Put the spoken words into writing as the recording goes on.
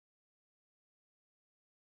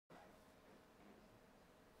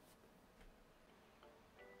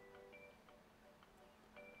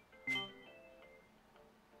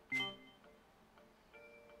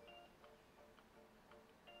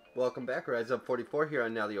Welcome back, Rise Up 44 here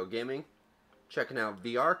on Nalyo Gaming. Checking out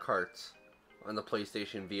VR Karts on the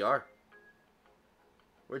PlayStation VR.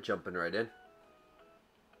 We're jumping right in.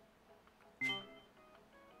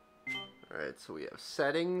 Alright, so we have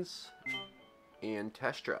settings and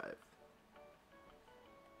test drive.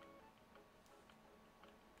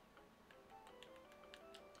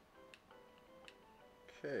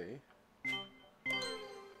 Okay.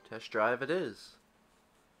 Test drive it is.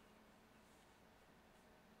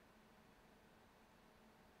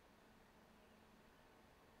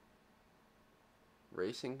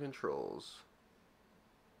 Racing controls.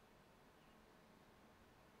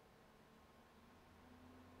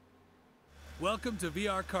 Welcome to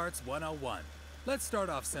VR Karts 101. Let's start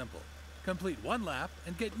off simple. Complete one lap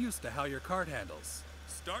and get used to how your kart handles.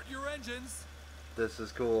 Start your engines. This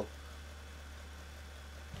is cool.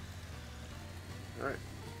 Alright.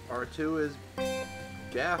 R2 is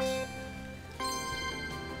gas.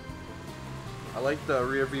 I like the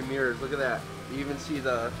rear view mirrors. Look at that. You even see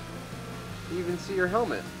your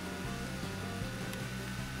helmet.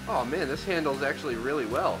 Oh man, this handles actually really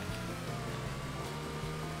well.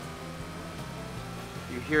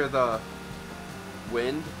 You hear the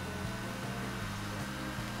wind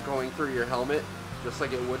going through your helmet just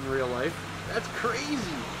like it would in real life. That's crazy.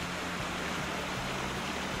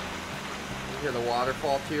 You hear the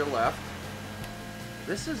waterfall to your left.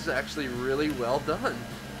 This is actually really well done.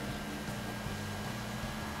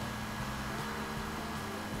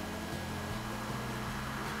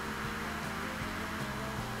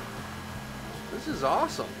 This is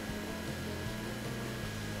awesome.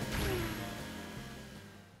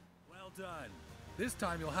 Well done. This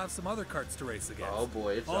time you'll have some other karts to race against. Oh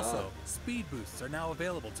boy, it's also, on. speed boosts are now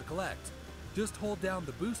available to collect. Just hold down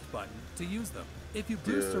the boost button to use them. If you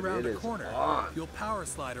boost around a corner, you'll power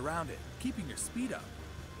slide around it, keeping your speed up.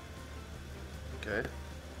 Okay.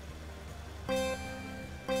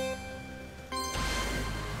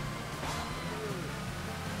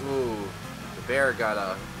 Ooh, the bear got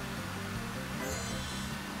a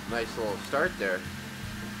nice little start there.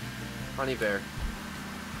 Honey bear.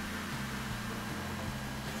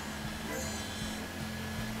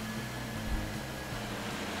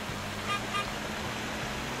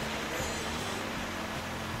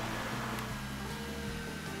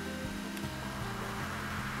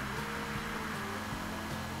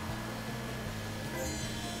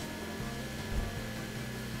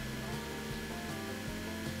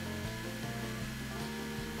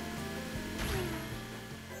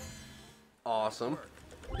 Awesome.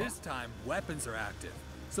 This time, weapons are active.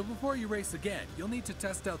 So before you race again, you'll need to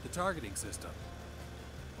test out the targeting system.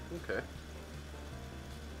 Okay.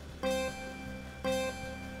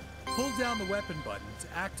 Hold down the weapon button to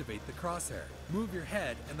activate the crosshair. Move your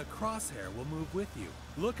head and the crosshair will move with you.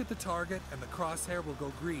 Look at the target and the crosshair will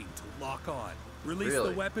go green to lock on. Release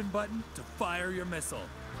the weapon button to fire your missile.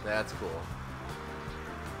 That's cool.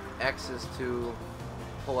 X is to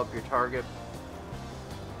pull up your target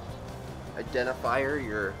identifier,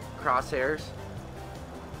 your crosshairs.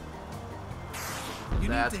 You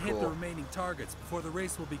need to hit the remaining targets before the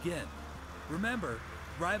race will begin. Remember,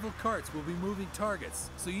 rival karts will be moving targets,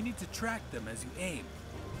 so you need to track them as you aim.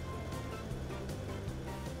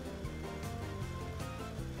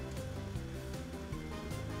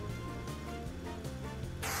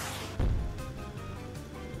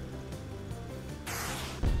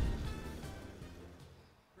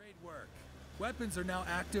 Great work. Weapons are now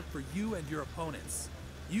active for you and your opponents.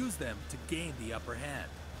 Use them to gain the upper hand.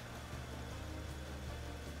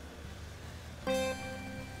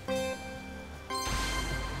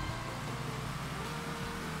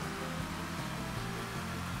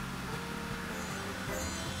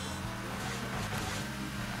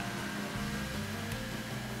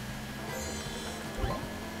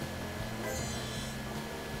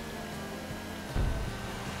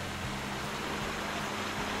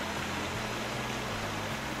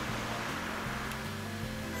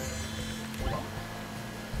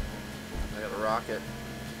 I got a rocket.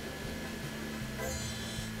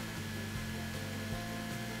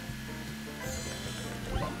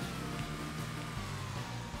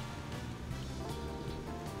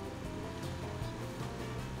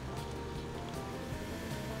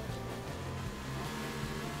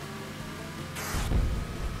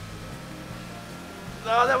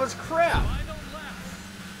 Oh, that was crap. I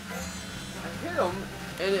hit him,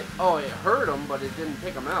 and it hurt him, but it didn't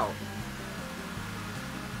pick him out.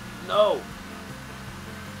 No.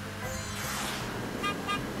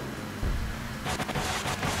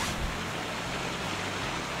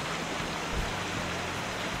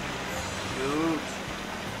 Shoot.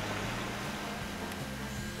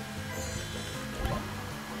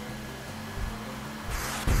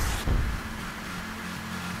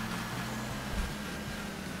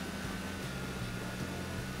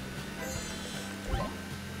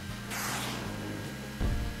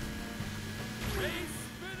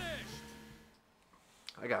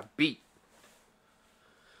 I got beat.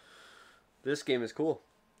 This game is cool.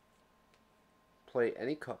 Play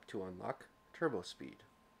any cup to unlock turbo speed.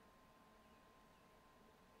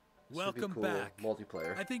 Welcome cool back.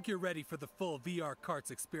 Multiplayer. I think you're ready for the full VR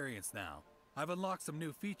Karts experience now. I've unlocked some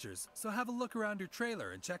new features, so have a look around your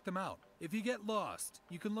trailer and check them out. If you get lost,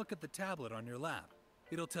 you can look at the tablet on your lap.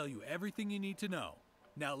 It'll tell you everything you need to know.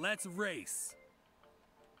 Now let's race.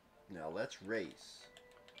 Now let's race.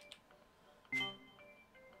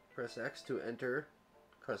 Press X to enter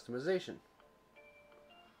customization.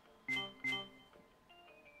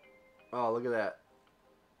 Oh, look at that.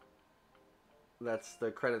 That's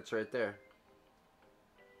the credits right there.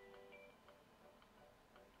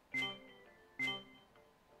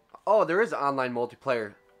 Oh, there is online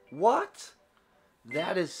multiplayer. What?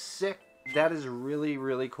 That is sick. That is really,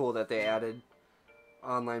 really cool that they added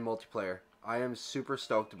online multiplayer. I am super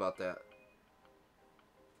stoked about that.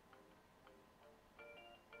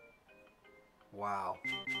 Wow.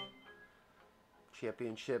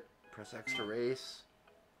 Championship. Press X to race.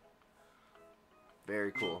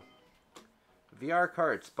 Very cool. VR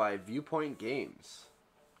Karts by Viewpoint Games.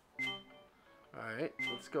 Alright,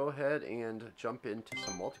 let's go ahead and jump into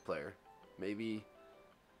some multiplayer. Maybe,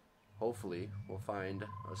 hopefully, we'll find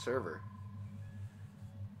a server.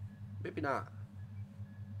 Maybe not.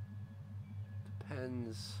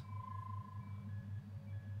 Depends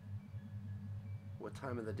what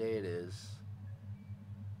time of the day it is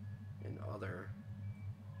in other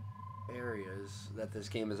areas that this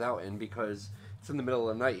game is out in, because it's in the middle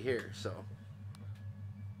of the night here, so.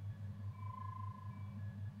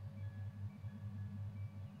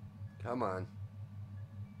 Come on.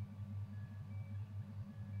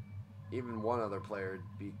 Even one other player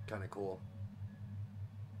would be kind of cool.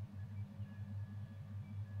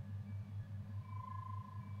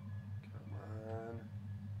 Come on.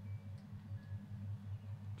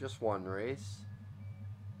 Just one race.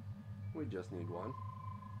 We just need one.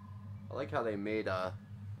 I like how they made a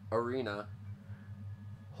arena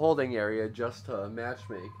holding area just to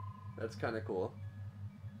matchmake. That's kind of cool.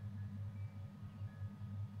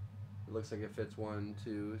 It looks like it fits 1,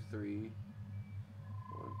 2, 3,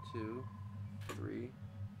 1, 2, 3,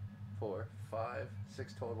 4, 5,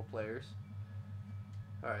 6 total players.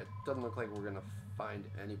 Alright, doesn't look like we're gonna find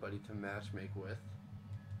anybody to matchmake with.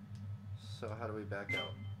 So how do we back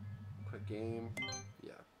out? Quick game.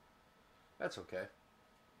 Yeah. That's okay.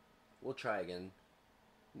 We'll try again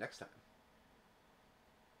next time.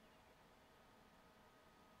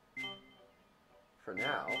 For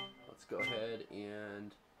now, let's go ahead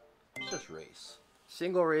and let's just race.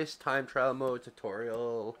 Single race, time trial mode,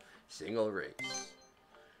 tutorial, single race.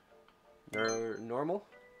 Normal,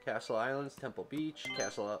 Castle Islands, Temple Beach,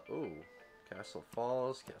 Castle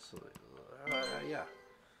Falls, yeah.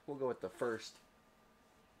 We'll go with the first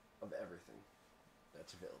of everything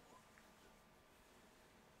that's available.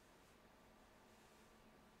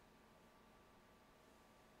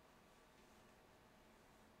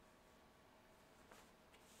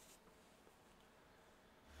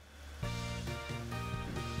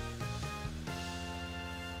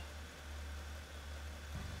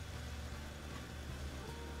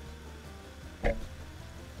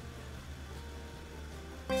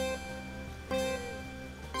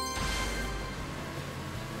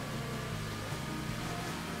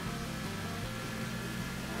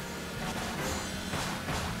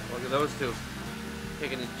 Look at those two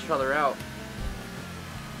taking each other out.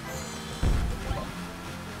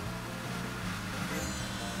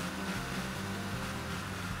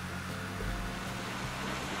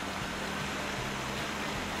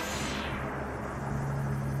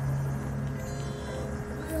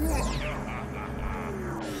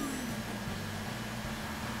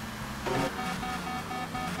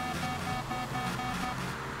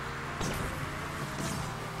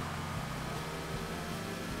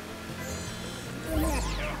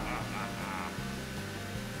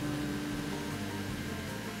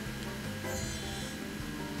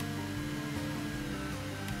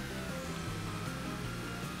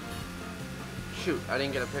 Shoot, I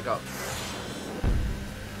didn't get a pickup.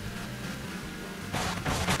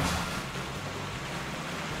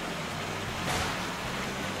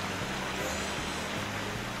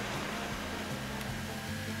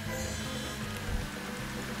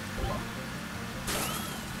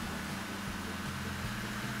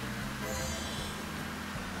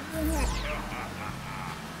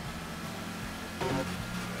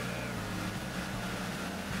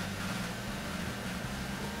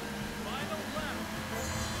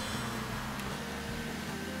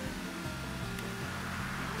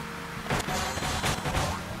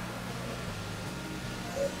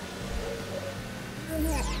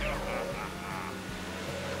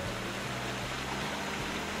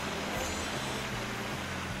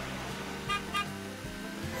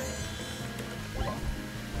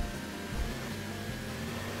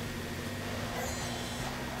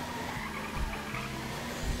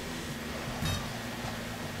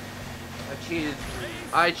 cheated.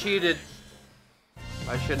 I cheated.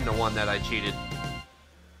 I shouldn't have won that. I cheated.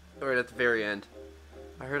 Right at the very end.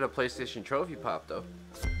 I heard a PlayStation trophy pop though.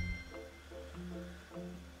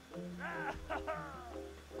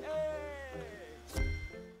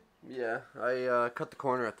 Yeah, I cut the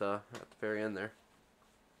corner at the very end there.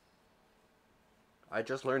 I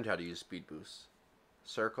just learned how to use speed boosts.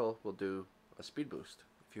 Circle will do a speed boost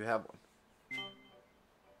if you have one.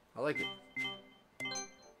 I like it.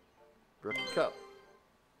 Rookie Cup.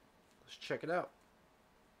 Let's check it out.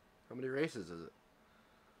 How many races is it?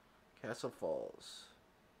 Castle Falls.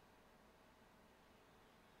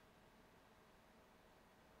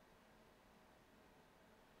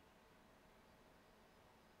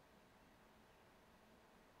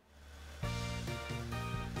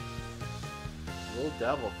 Little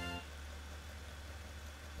devil.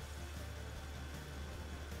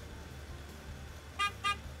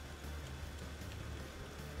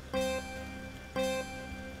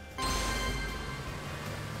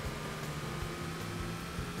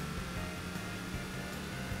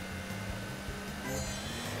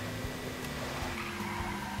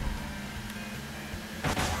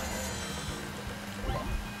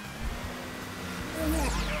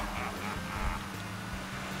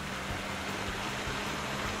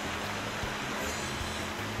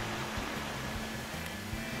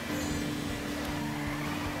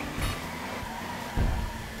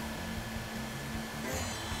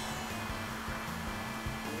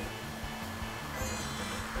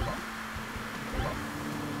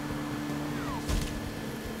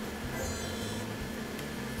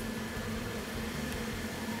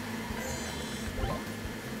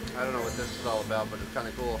 I don't know what this is all about, but it's kind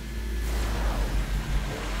of cool.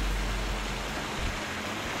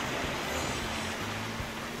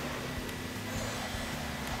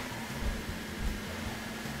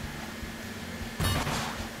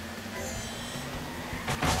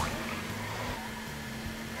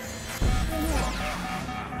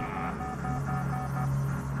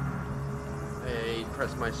 Hey,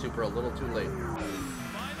 pressed my super a little too late.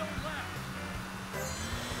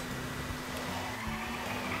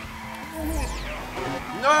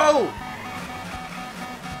 No!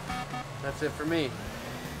 That's it for me.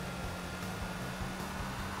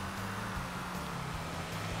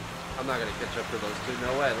 I'm not gonna catch up to those two.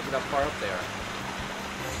 No way. Look at how far up they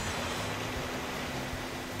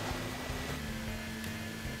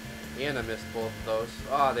are. And I missed both of those.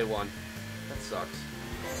 Ah, they won. That sucks.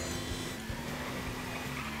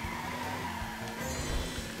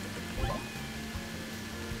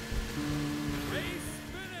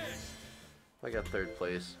 I got third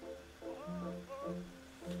place.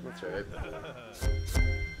 That's alright.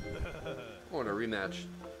 I want a rematch.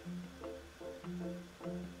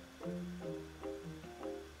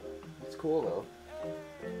 It's cool though.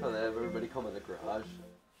 How they have everybody come in the garage.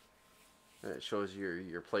 And it shows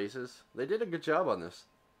your places. They did a good job on this.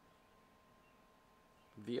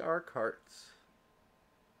 VR Karts.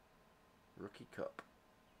 Rookie Cup.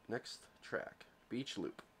 Next track. Beach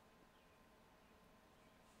Loop.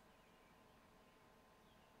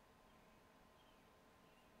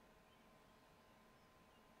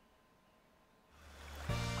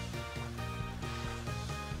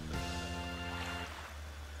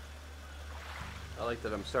 I like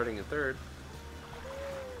that I'm starting in third.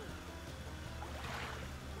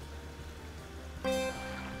 I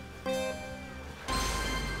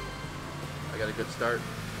got a good start.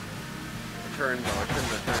 I turned, though. I shouldn't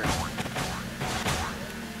have turned.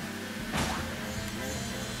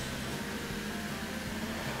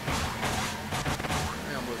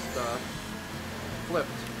 I almost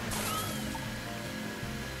flipped.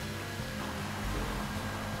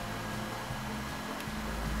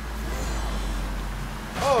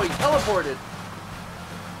 Oh, he teleported.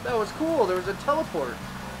 That was cool. There was a teleport.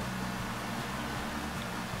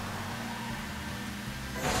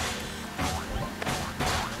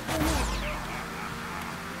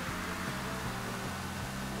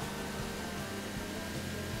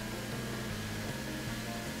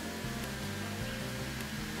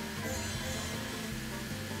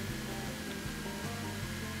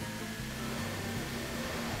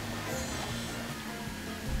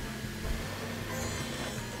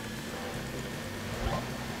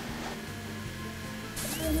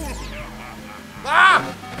 Ah!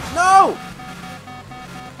 No!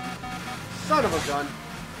 Son of a gun.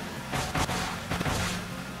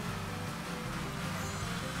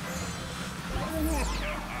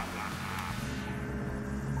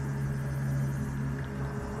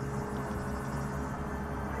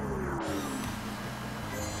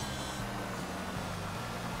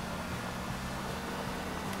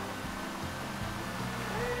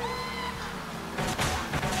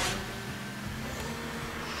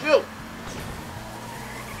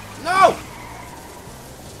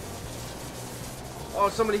 Oh,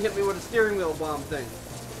 somebody hit me with a steering wheel bomb thing.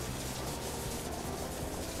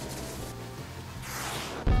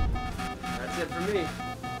 That's it for me.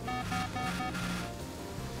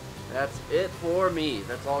 That's it for me.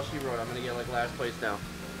 That's all she wrote. I'm going to get like last place now.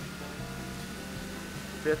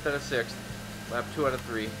 5th out of 6th. Lap 2 out of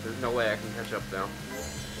 3. There's no way I can catch up now.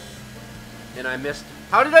 And I missed.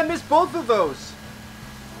 How did I miss both of those?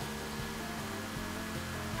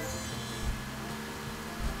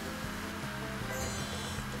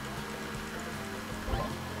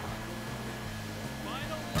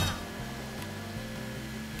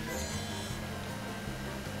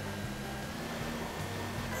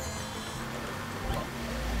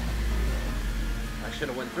 I should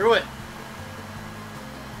have went through it.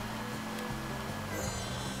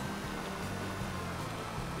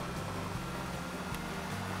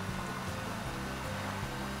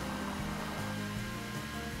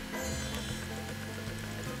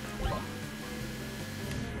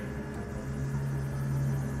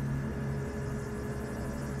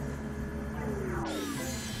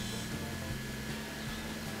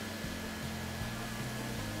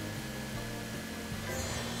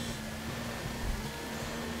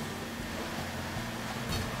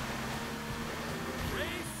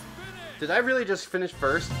 Did I really just finish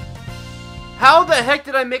first? How the heck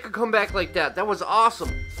did I make a comeback like that? That was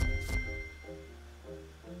awesome.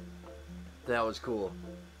 That was cool.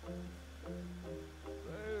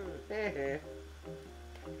 Look at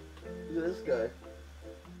this guy.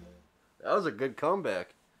 That was a good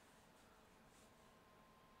comeback.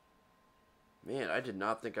 Man, I did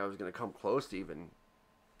not think I was going to come close to even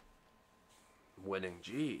winning.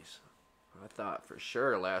 Jeez. I thought for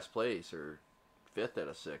sure last place or 5th out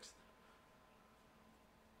of 6th.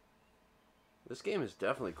 This game is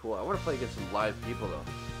definitely cool. I want to play against some live people, though.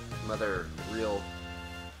 Some other real...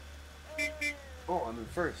 Oh, I'm in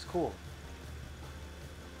first. Cool.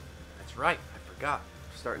 That's right. I forgot.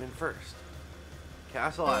 Starting in first.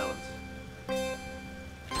 Castle Islands.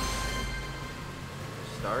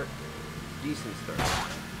 Start. Decent start.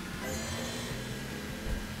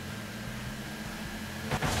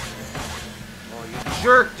 Oh, you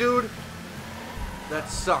jerk, dude! That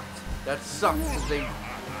sucked. That sucked because they...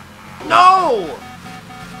 No!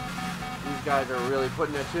 These guys are really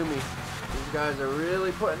putting it to me. These guys are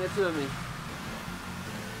really putting it to me.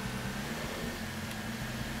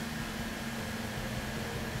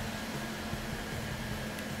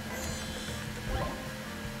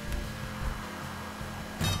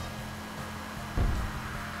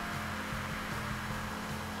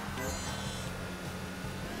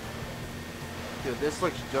 Dude, this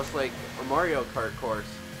looks just like a Mario Kart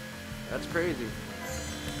course. That's crazy.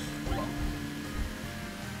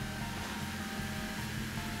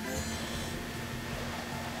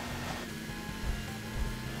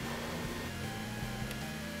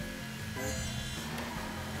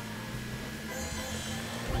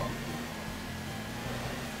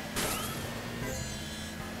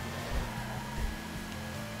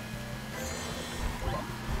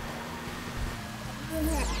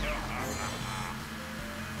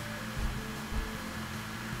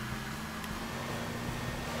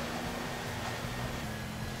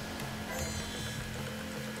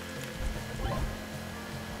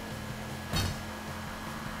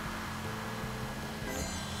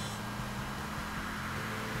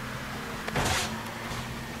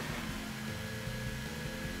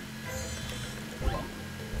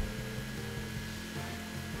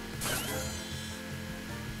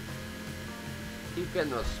 Keep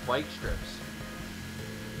getting those spike strips.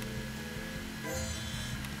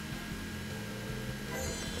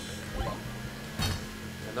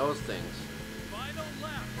 And those things.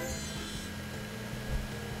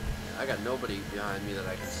 I got nobody behind me that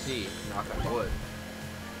I can see. Knock on wood.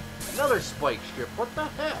 Another spike strip. What the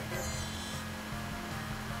heck?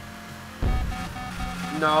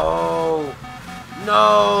 No!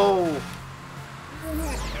 No!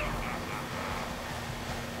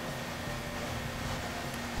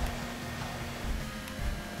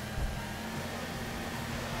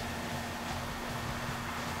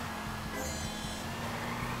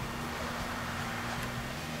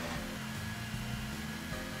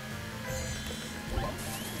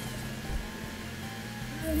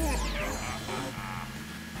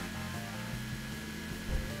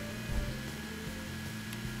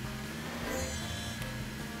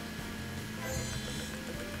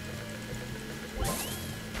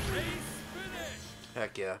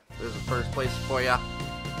 Heck yeah. There's a first place for ya.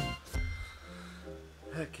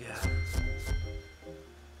 Heck yeah.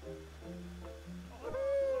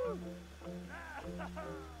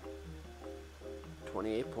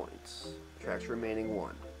 $28 points. Tracks remaining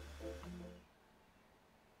 1.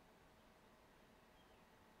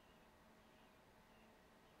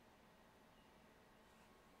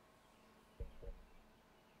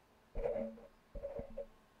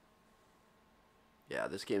 Yeah,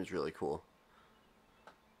 this game's really cool.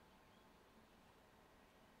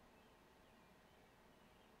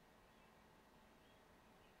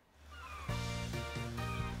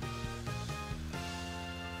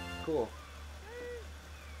 Cool.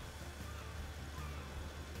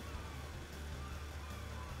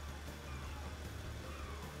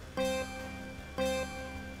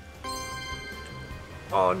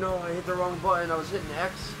 Oh no, I hit the wrong button. I was hitting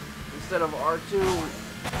X instead of R2.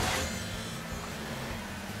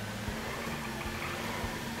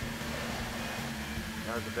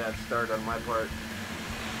 That was a bad start on my part.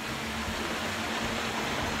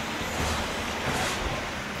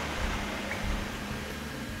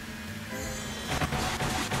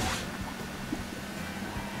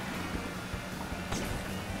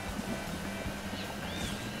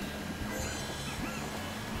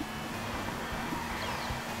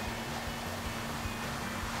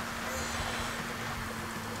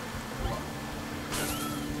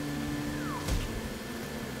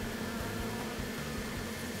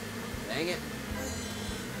 Dang it.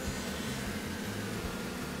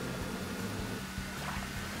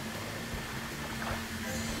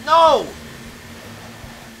 No!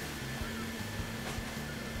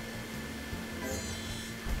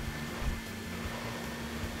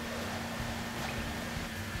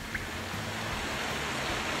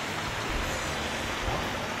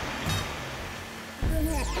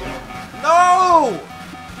 No!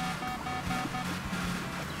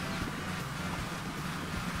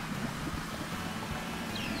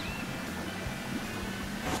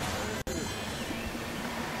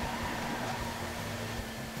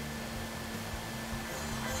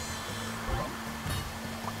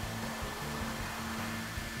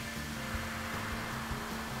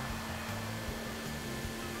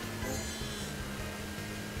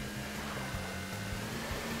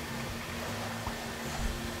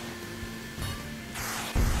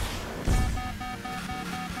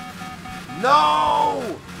 No!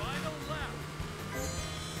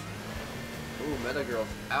 Ooh, Metagirl's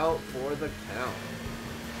out for the count.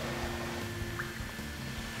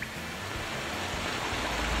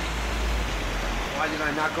 Why did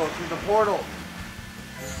I not go through the portal?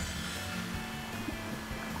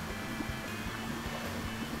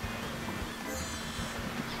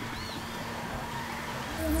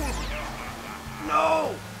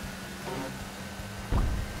 No!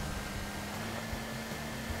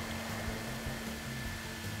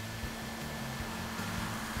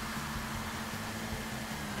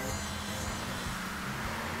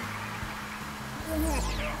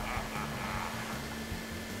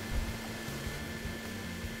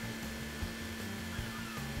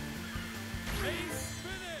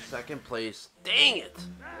 Second place. Dang it!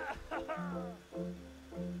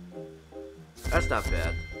 That's not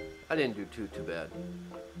bad. I didn't do too bad.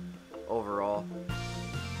 Overall.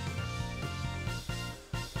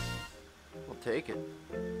 We'll take it.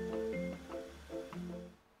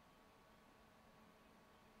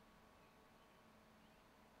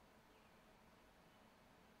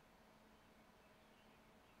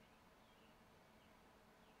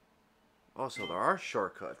 Also, there are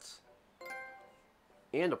shortcuts.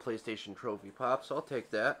 And a PlayStation trophy pop, so I'll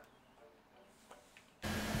take that.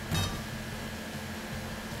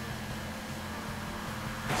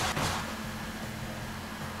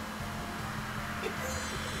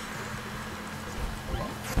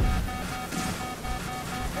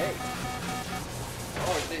 Hey.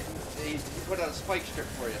 Oh, he put out a spike strip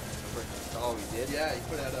for you. Oh, he did? Yeah, he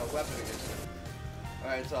put out a weapon against you.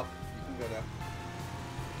 Alright, it's up. You can go now.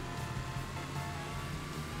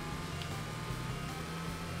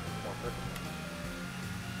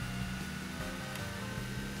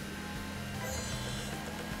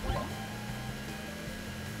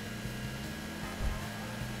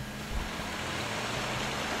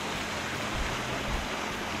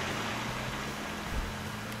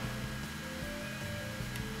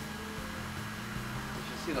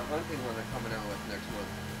 See the hunting one they're coming out with next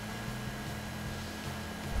month.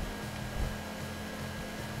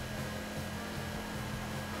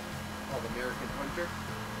 Oh, the American Hunter?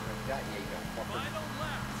 Like that, yeah, you got fucker. Final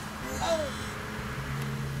lap. Oh!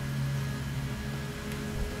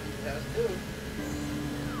 He has to.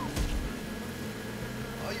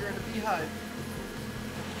 Oh, you're in a beehive.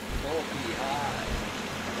 Oh, beehive.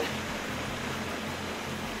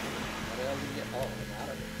 How the hell did you get all of them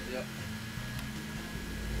out of it? Yep.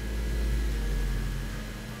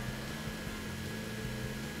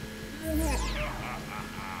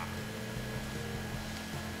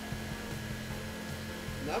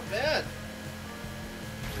 Not bad.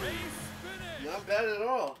 Not bad at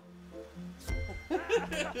all.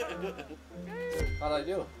 How'd I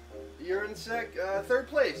do? You're in third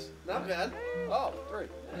place. Not bad. Oh, third.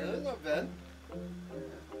 Yeah, not bad.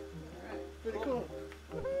 Alright. Pretty cool.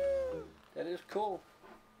 That is cool.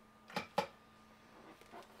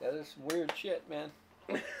 That is some weird shit, man.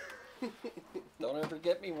 Don't ever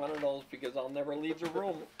get me one of those because I'll never leave the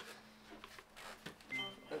room.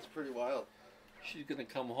 That's pretty wild. She's gonna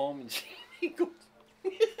come home and see me go.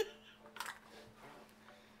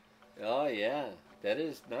 Oh yeah, that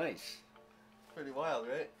is nice. Pretty wild,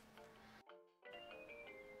 right?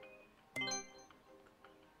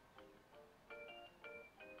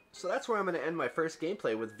 So that's where I'm going to end my first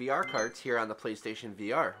gameplay with VR Karts here on the PlayStation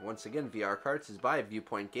VR. Once again, VR Karts is by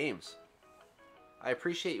Viewpoint Games. I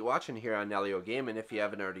appreciate you watching here on Nalyo Game, and if you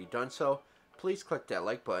haven't already done so, please click that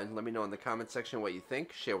like button. Let me know in the comment section what you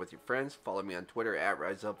think. Share with your friends. Follow me on Twitter at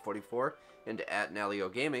RiseUp44 and at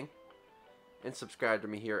Nalyo Gaming. And subscribe to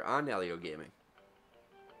me here on Nalyo Gaming.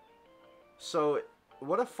 So,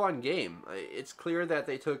 what a fun game. It's clear that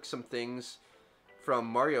they took some things from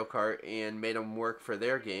Mario Kart and made them work for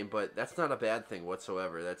their game, but that's not a bad thing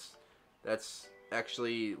whatsoever. That's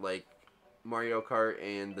actually, like, Mario Kart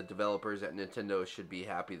and the developers at Nintendo should be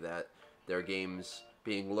happy that their games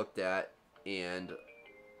being looked at and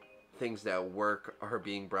things that work are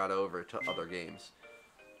being brought over to other games.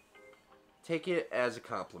 Take it as a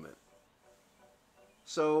compliment.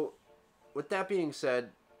 So, with that being said,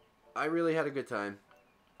 I really had a good time.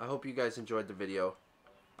 I hope you guys enjoyed the video.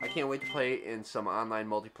 I can't wait to play in some online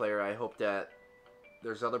multiplayer. I hope that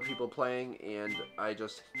there's other people playing, and I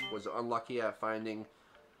just was unlucky at finding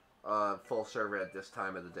a full server at this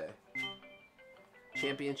time of the day.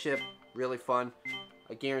 Championship, really fun.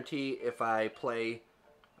 I guarantee if I play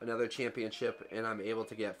another championship and I'm able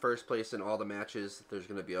to get first place in all the matches, there's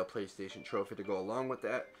going to be a PlayStation trophy to go along with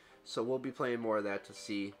that. So we'll be playing more of that to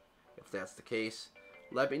see if that's the case.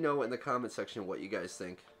 Let me know in the comment section what you guys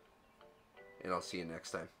think. And I'll see you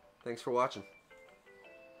next time. Thanks for watching.